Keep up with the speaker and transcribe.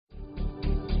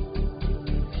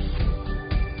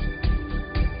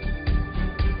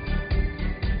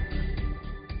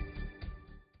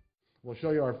We'll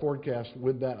show you our forecast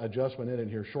with that adjustment in it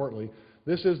here shortly.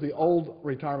 This is the old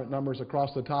retirement numbers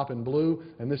across the top in blue,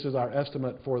 and this is our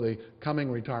estimate for the coming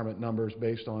retirement numbers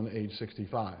based on age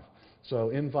 65. So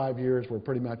in 5 years, we're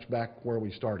pretty much back where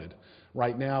we started.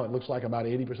 Right now, it looks like about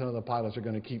 80% of the pilots are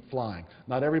going to keep flying.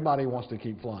 Not everybody wants to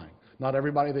keep flying. Not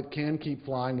everybody that can keep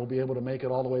flying will be able to make it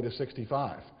all the way to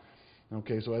 65.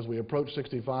 Okay, so as we approach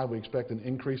 65, we expect an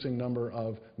increasing number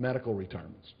of medical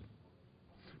retirements.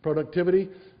 Productivity,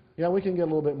 yeah, we can get a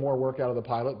little bit more work out of the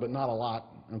pilot, but not a lot.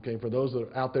 Okay, for those that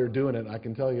are out there doing it, I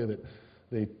can tell you that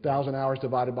the 1,000 hours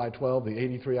divided by 12, the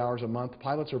 83 hours a month,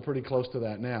 pilots are pretty close to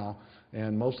that now,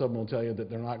 and most of them will tell you that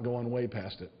they're not going way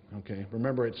past it. Okay,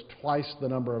 remember, it's twice the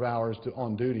number of hours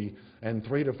on duty and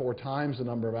 3 to 4 times the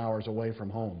number of hours away from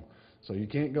home. So you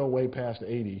can't go way past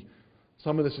 80.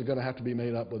 Some of this is going to have to be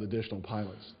made up with additional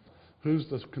pilots. Who's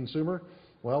the consumer?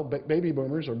 Well, baby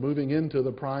boomers are moving into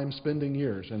the prime spending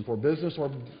years, and for business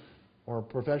or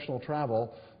professional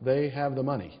travel, they have the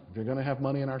money. If you're going to have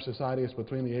money in our society, it's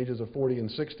between the ages of 40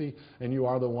 and 60, and you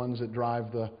are the ones that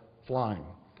drive the flying.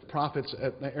 Profits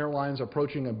at the airlines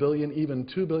approaching $1 billion, even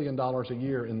 $2 billion a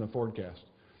year in the forecast.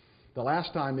 The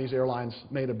last time these airlines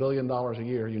made $1 billion a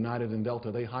year, United and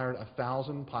Delta, they hired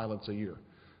 1,000 pilots a year.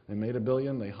 They made $1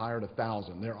 billion, they hired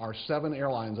 1,000. There are 7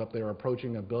 airlines up there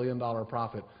approaching $1 billion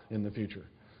profit in the future.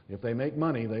 If they make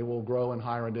money, they will grow and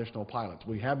hire additional pilots.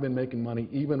 We have been making money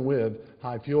even with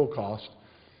high fuel costs,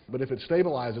 but if it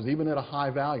stabilizes, even at a high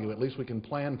value, at least we can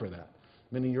plan for that.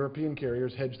 Many European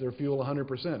carriers hedge their fuel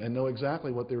 100% and know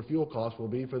exactly what their fuel cost will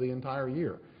be for the entire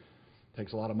year. It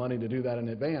takes a lot of money to do that in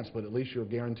advance, but at least you're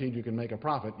guaranteed you can make a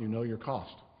profit. You know your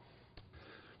cost.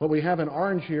 What we have in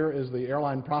orange here is the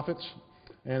airline profits,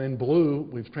 and in blue,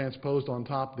 we've transposed on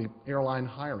top the airline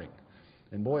hiring.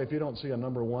 And boy, if you don't see a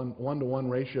number one-to-one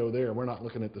ratio there, we're not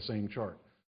looking at the same chart.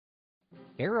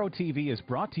 Aero-TV is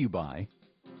brought to you by...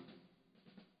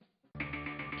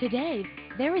 Today,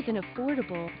 there is an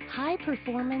affordable,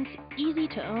 high-performance,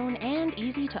 easy-to-own and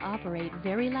easy-to-operate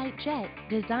very light jet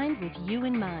designed with you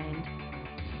in mind.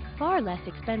 Far less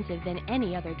expensive than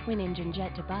any other twin-engine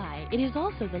jet to buy, it is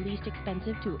also the least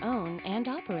expensive to own and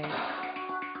operate.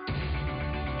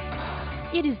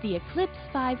 It is the Eclipse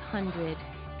 500.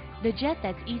 The jet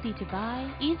that's easy to buy,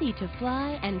 easy to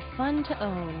fly, and fun to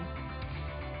own.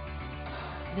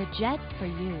 The jet for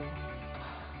you.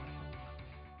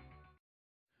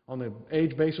 On the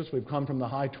age basis, we've come from the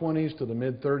high 20s to the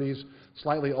mid-30s,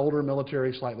 slightly older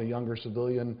military, slightly younger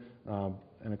civilian,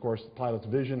 and of course, the pilot's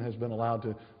vision has been allowed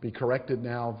to be corrected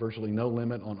now, virtually no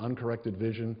limit on uncorrected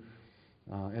vision,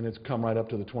 and it's come right up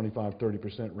to the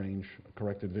 25–30% range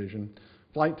corrected vision.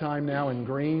 Flight time now in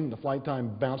green. The flight time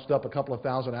bounced up a couple of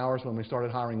thousand hours when we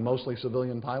started hiring mostly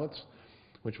civilian pilots,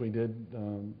 which we did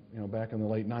back in the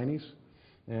late 90s.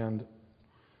 And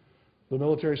the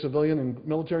military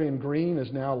in green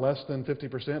is now less than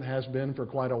 50%, has been for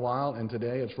quite a while, and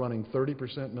today it's running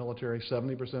 30% military,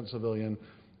 70% civilian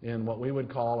in what we would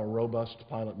call a robust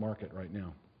pilot market right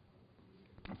now.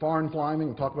 Foreign flying,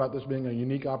 we talk about this being a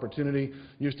unique opportunity.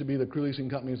 Used to be the crew leasing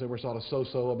companies that were sort of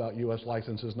so-so about U.S.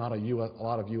 licenses, not a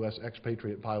lot of U.S.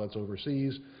 expatriate pilots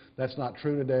overseas. That's not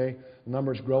true today. The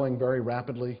number's growing very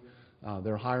rapidly.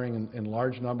 They're hiring in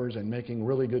large numbers and making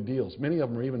really good deals. Many of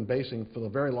them are even basing, for the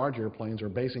very large airplanes, are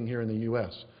basing here in the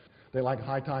U.S. They like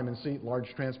high time and seat,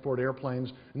 large transport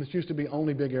airplanes, and this used to be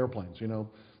only big airplanes,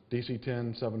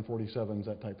 DC-10, 747s,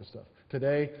 that type of stuff.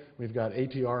 Today, we've got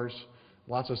ATRs,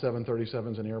 lots of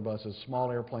 737s and Airbuses,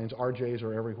 small airplanes, RJs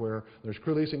are everywhere. There's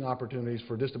crew leasing opportunities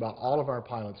for just about all of our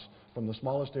pilots, from the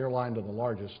smallest airline to the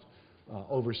largest,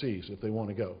 overseas if they want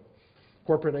to go.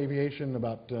 Corporate aviation,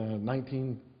 about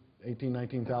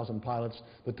 19,000 pilots.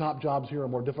 The top jobs here are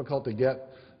more difficult to get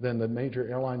than the major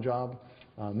airline job.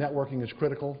 Networking is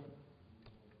critical.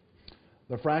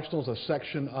 The fractional is a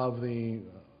section of the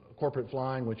corporate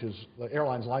flying, which is the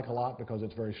airlines like a lot because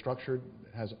it's very structured,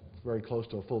 has very close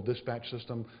to a full dispatch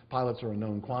system. Pilots are a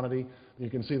known quantity.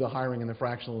 You can see the hiring in the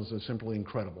fractionals is simply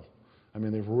incredible. I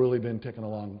mean, they've really been ticking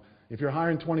along. If you're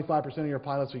hiring 25% of your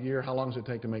pilots a year, how long does it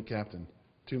take to make captain?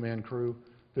 2-man crew,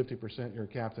 50% you're a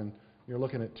captain. You're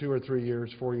looking at 2 or 3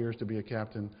 years, 4 years to be a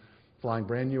captain. Flying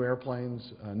brand new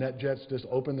airplanes. NetJets just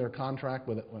opened their contract,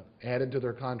 added to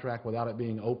their contract without it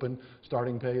being open.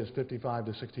 Starting pay is $55,000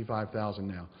 to $65,000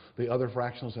 now. The other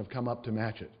fractionals have come up to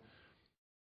match it.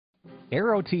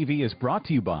 Aero-TV is brought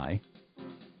to you by...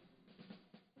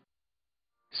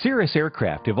 Cirrus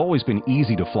aircraft have always been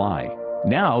easy to fly.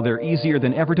 Now they're easier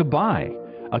than ever to buy.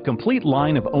 A complete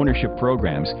line of ownership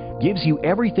programs gives you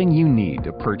everything you need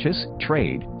to purchase,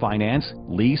 trade, finance,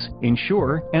 lease,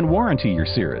 insure, and warranty your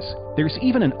Cirrus. There's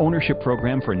even an ownership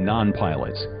program for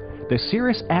non-pilots. The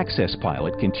Cirrus Access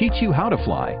Pilot can teach you how to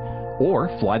fly or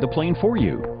fly the plane for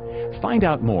you. Find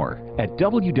out more at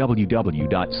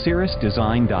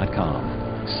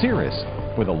www.cirrusdesign.com. Cirrus,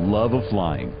 for the love of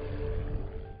flying.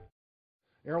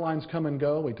 Airlines come and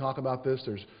go. We talk about this.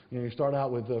 You start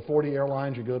out with 40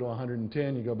 airlines, you go to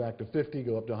 110, you go back to 50,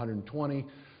 go up to 120.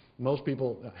 Most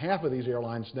people, half of these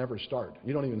airlines never start.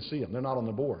 You don't even see them. They're not on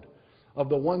the board. Of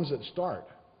the ones that start,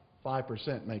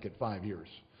 5% make it 5 years.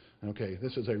 Okay,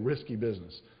 this is a risky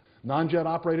business. Non-jet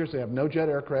operators, they have no jet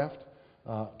aircraft,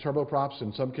 turboprops,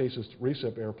 in some cases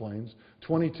recip airplanes.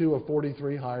 22 of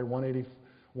 43 hired,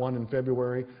 181 in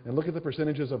February. And look at the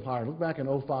percentages of hire. Look back in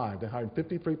 05, they hired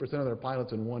 53% of their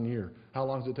pilots in 1 year. How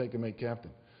long does it take to make captain?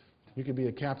 You could be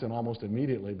a captain almost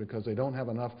immediately because they don't have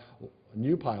enough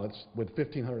new pilots with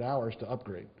 1,500 hours to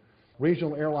upgrade.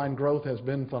 Regional airline growth has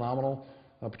been phenomenal,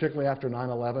 particularly after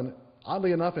 9/11.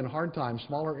 Oddly enough, in hard times,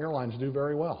 smaller airlines do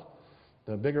very well.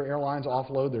 The bigger airlines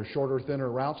offload their shorter, thinner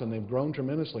routes, and they've grown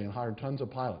tremendously and hired tons of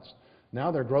pilots.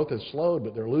 Now their growth has slowed,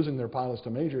 but they're losing their pilots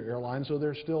to major airlines, so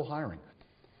they're still hiring.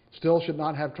 Still should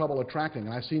not have trouble attracting,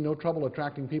 and I see no trouble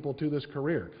attracting people to this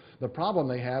career. The problem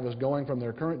they have is going from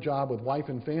their current job with wife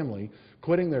and family,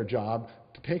 quitting their job,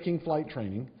 taking flight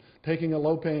training, taking a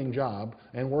low-paying job,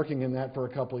 and working in that for a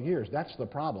couple of years. That's the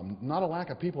problem, not a lack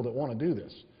of people that want to do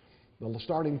this. The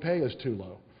starting pay is too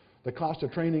low. The cost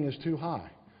of training is too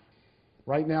high.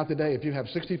 Right now today, if you have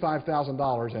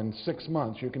 $65,000 in 6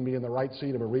 months, you can be in the right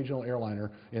seat of a regional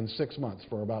airliner in 6 months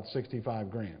for about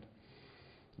 65 grand.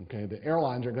 Okay, the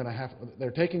airlines are going to have, they're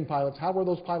taking pilots. How were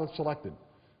those pilots selected?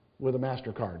 With a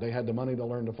MasterCard. They had the money to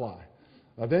learn to fly.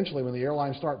 Eventually, when the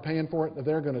airlines start paying for it,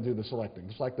 they're going to do the selecting,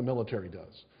 just like the military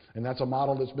does. And that's a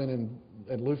model that's been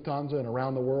at Lufthansa and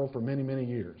around the world for many, many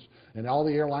years. And all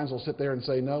the airlines will sit there and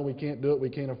say, no, we can't do it, we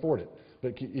can't afford it.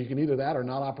 But you can either that or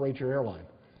not operate your airline.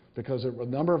 Because there are a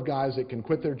number of guys that can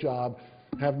quit their job,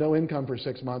 have no income for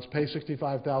 6 months, pay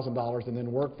 $65,000, and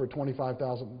then work for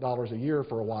 $25,000 a year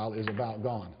for a while is about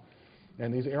gone.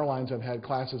 And these airlines have had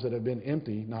classes that have been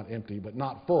empty, not empty, but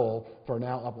not full for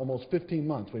now almost 15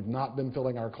 months. We've not been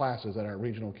filling our classes at our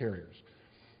regional carriers.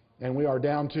 And we are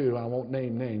down to, I won't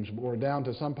name names, but we're down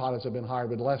to some pilots have been hired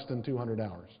with less than 200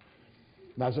 hours.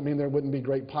 Doesn't mean there wouldn't be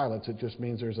great pilots, it just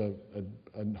means there's a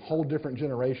whole different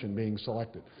generation being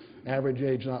selected. Average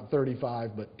age not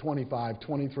 35, but 25,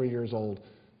 23 years old,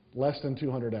 less than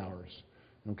 200 hours.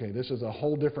 Okay, this is a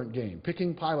whole different game.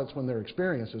 Picking pilots when they're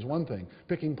experienced is one thing.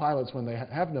 Picking pilots when they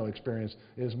have no experience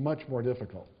is much more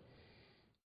difficult.